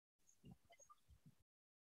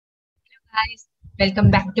Guys, welcome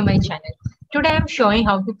back to my channel. Today I am showing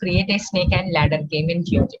how to create a snake and ladder game in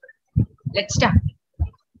GeoGebra. Let's start.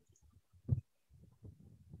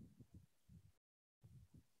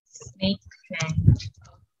 Snake and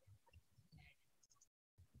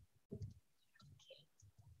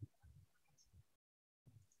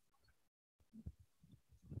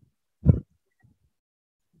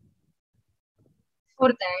for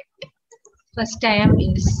that, first I am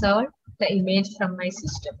insert the image from my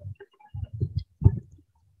system.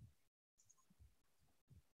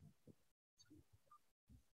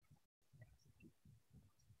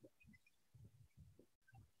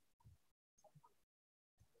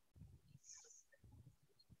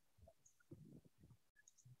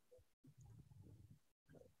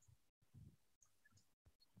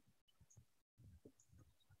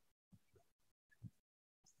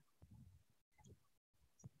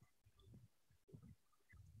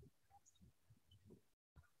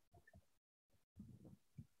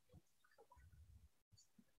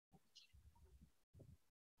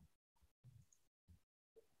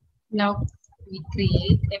 Now we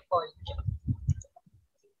create a pointer.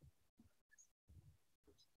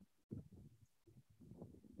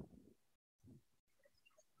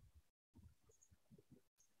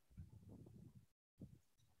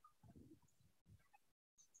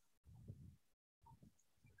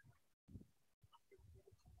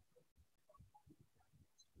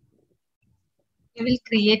 We will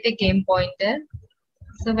create a game pointer.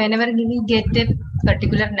 So whenever we get a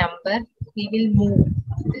particular number, we will move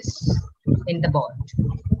this in the board.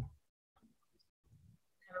 I'm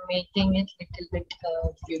making it little bit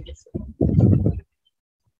beautiful.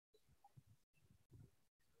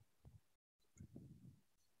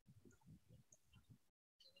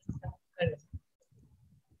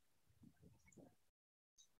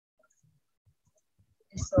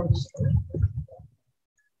 This also.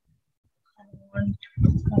 I want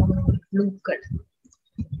blue color.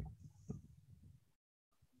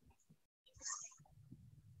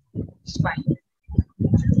 It's fine.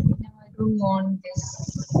 Now I don't want this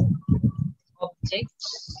object,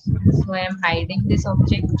 so I am hiding this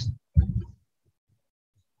object,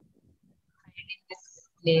 hiding this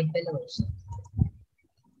label also.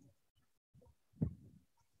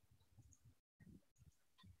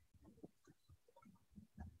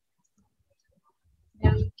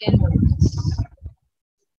 Now you can move this,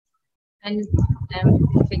 and I'm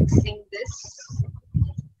fixing this,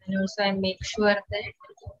 and also I make sure that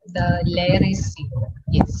the layer is zero.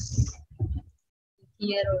 Yes.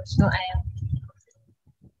 Here also I am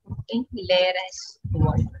putting layer as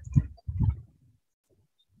 1.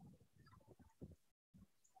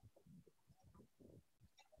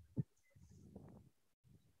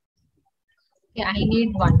 Okay, I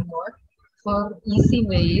need one more. For easy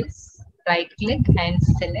ways, right click and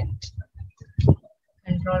select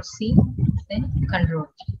Control C, then Control T.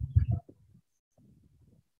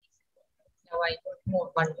 Now I put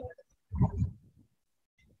one more.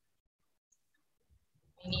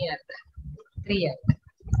 Many other, 3 other.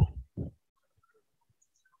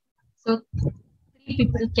 So 3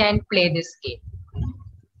 people can play this game.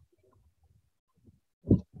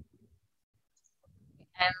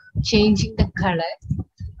 I'm changing the color.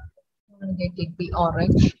 Let it be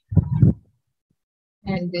orange.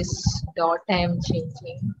 And this dot I am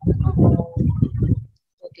changing.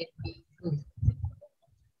 Let it be blue.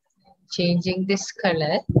 Changing this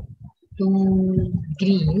color to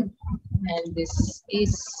green, and this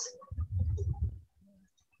is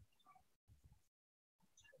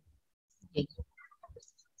okay.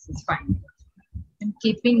 This is fine. I'm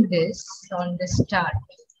keeping this on the start.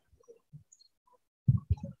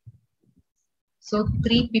 So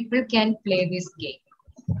 3 people can play this game.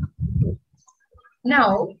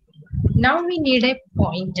 Now we need a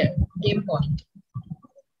pointer, game pointer.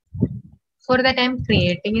 For that, I'm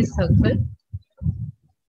creating a circle.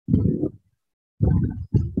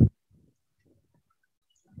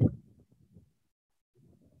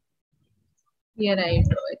 Here I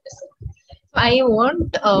draw it. So I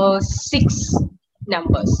want 6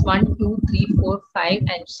 numbers: 1, 2, 3, 4, 5,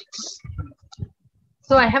 and 6.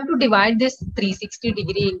 So I have to divide this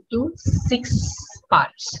 360-degree into 6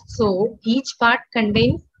 parts. So each part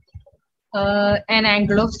contains an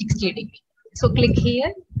angle of 60 degree. So click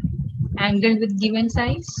here, angle with given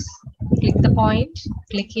size, click the point,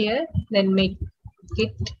 click here, then make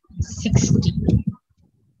it 60.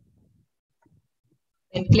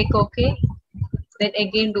 Then click OK. Then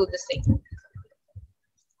again do the same.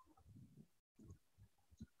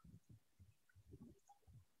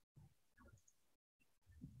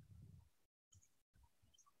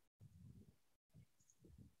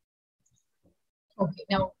 Okay,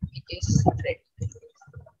 now it is ready.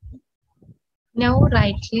 Now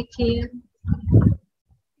right click here.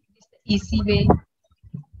 It's the easy way.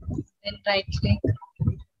 Then right click,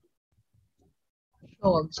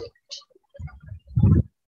 show object.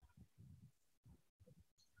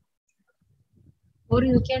 Or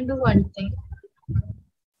you can do one thing.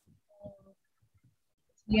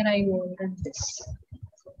 Here I wanted this.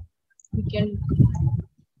 You can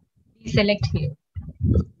deselect here.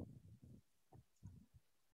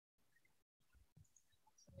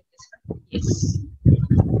 Yes.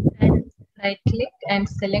 And right click and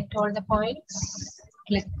select all the points.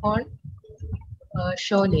 Click on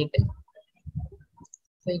show label.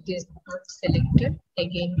 So it is not selected.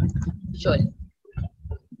 Again, show label.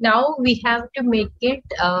 Now we have to make it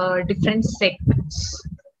different segments.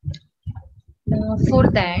 For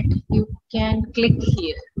that, you can click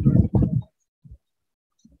here.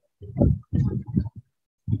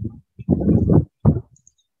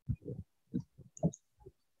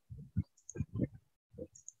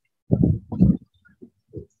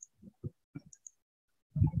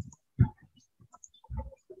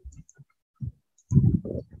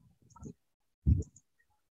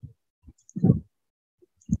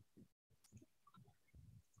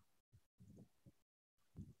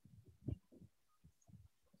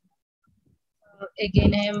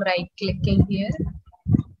 Again, I am right clicking here.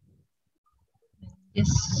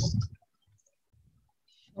 Just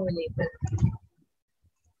show label.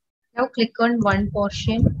 Now click on one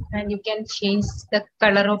portion and you can change the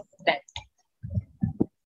color of that.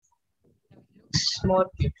 It looks more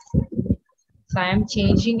beautiful. So I am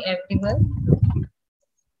changing everywhere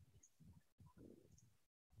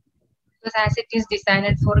because as it is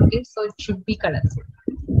designed for kids, so it should be colorful.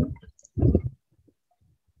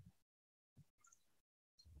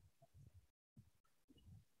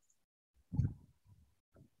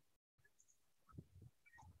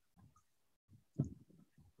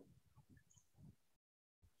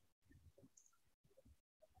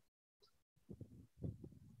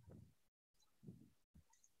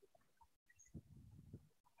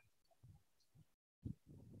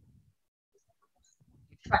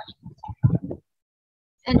 Fine.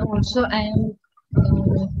 And also I am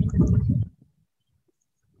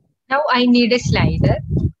now I need a slider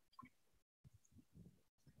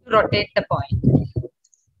to rotate the point.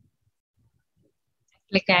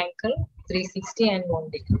 Click ankle 360 and 1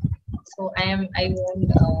 degree. So I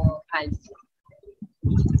want alpha.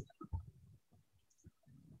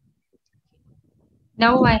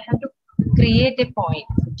 Now I have to create a point.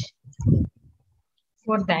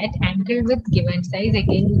 For that, angle with given size,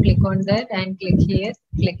 again you click on that and click here.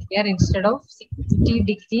 Instead of 60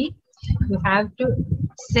 degree, you have to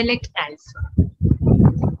select alpha.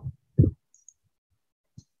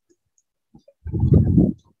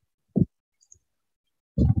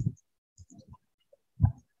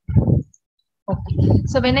 Okay,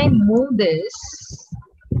 so when I move this,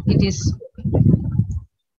 it is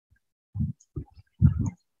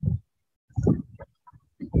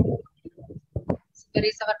where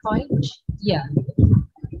is our point? Yeah.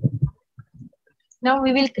 Now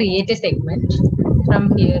we will create a segment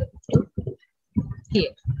from here to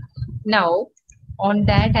here. Now on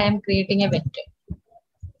that I am creating a vector.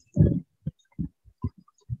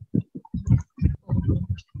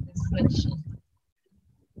 This machine.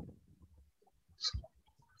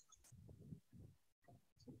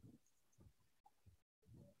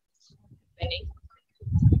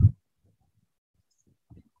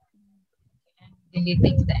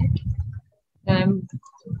 Deleting that.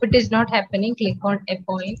 If it is not happening, click on a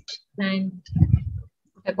point and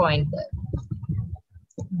put a point there.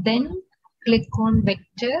 Then click on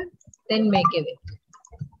vector, then make a vector.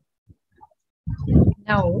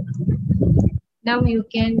 Now you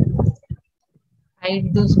can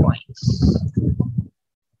hide those points.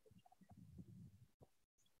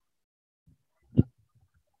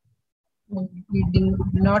 We do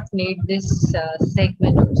not need this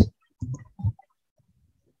segment also.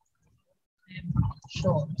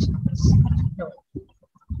 Sure. No.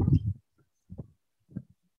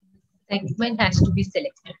 Segment has to be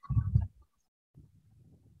selected.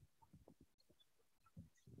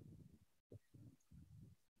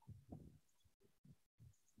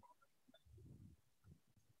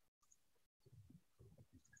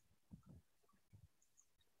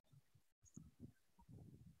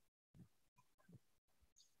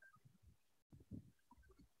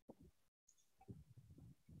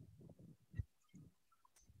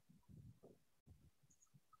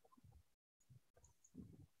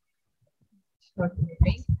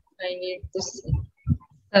 Okay. I need to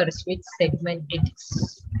search which segment it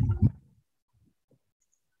is.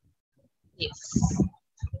 Yes.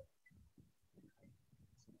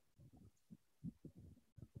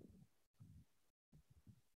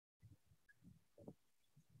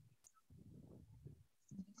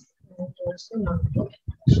 And also not to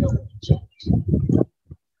show chat.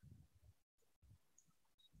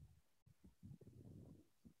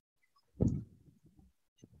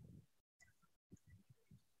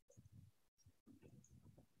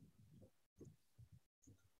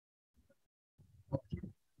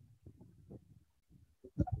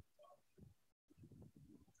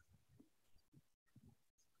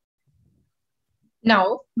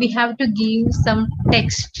 Now we have to give some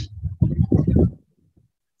text.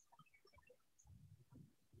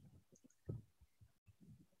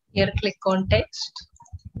 Here click on text.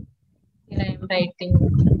 Here I am writing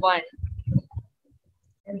 1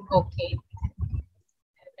 and okay.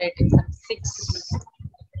 I'm writing some 6,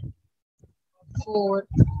 4,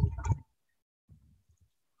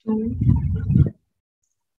 2,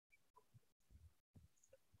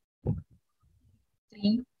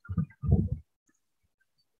 3.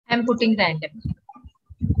 I'm putting random.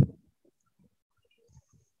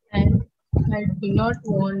 And I do not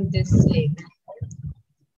want this label.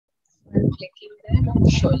 I'm clicking there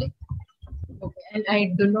and showing. Okay, and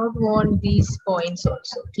I do not want these points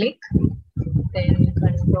also. Click, then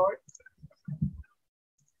control.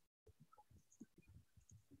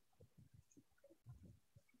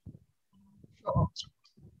 Show object.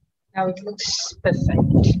 Now it looks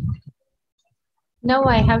perfect. Now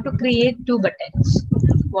I have to create 2 buttons.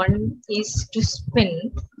 One is to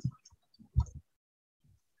spin.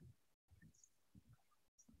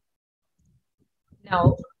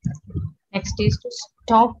 Now, next is to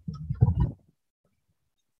stop.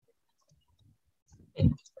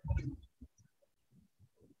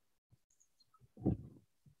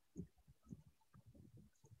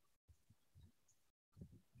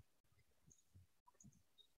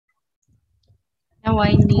 Now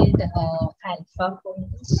I need alpha for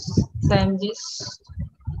this. So I'm just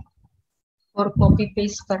for copy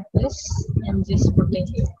paste purpose. I'm just putting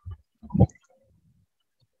here.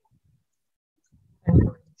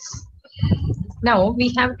 Now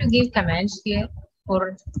we have to give commands here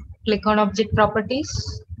for click on object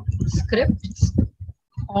properties, scripts,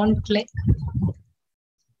 on click,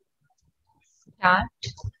 start,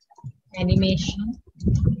 animation,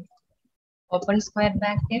 open square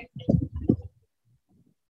bracket,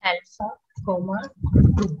 alpha, comma,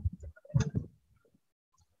 2.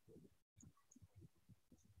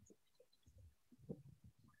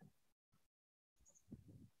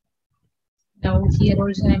 Now here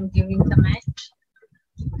also I am giving command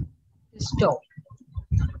stop.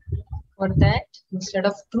 For that, instead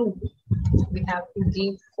of true, we have to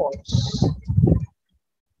give false.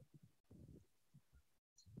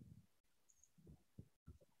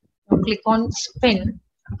 Now click on spin.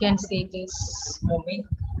 You can see it is moving.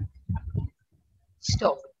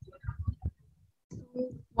 Stop.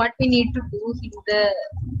 What we need to do in the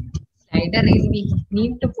slider is we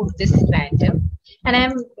need to put this random, and I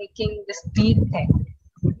am making the speed 10.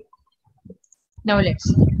 Now let's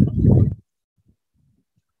see.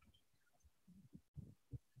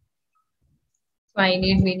 So we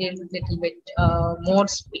need a little bit more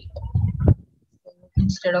speed. So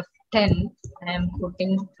instead of 10, I am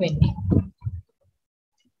putting 20.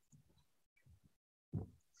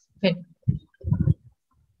 Spin.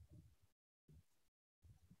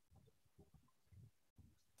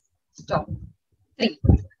 Stop. 3.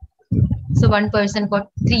 So one person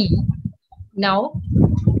got 3. Now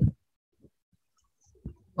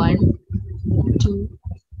 1, 2,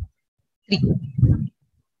 3.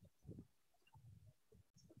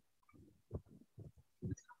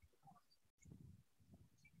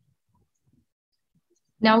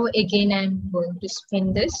 Now again I am going to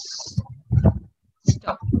spin this.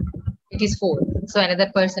 Stop. It is 4. So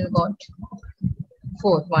another person got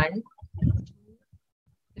 4. 1,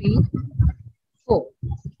 3, 4.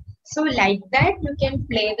 So like that you can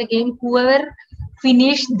play the game. Whoever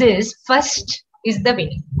finish this first is the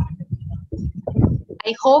winner.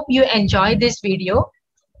 I hope you enjoy this video.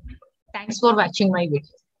 Thanks for watching my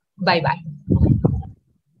video. Bye bye.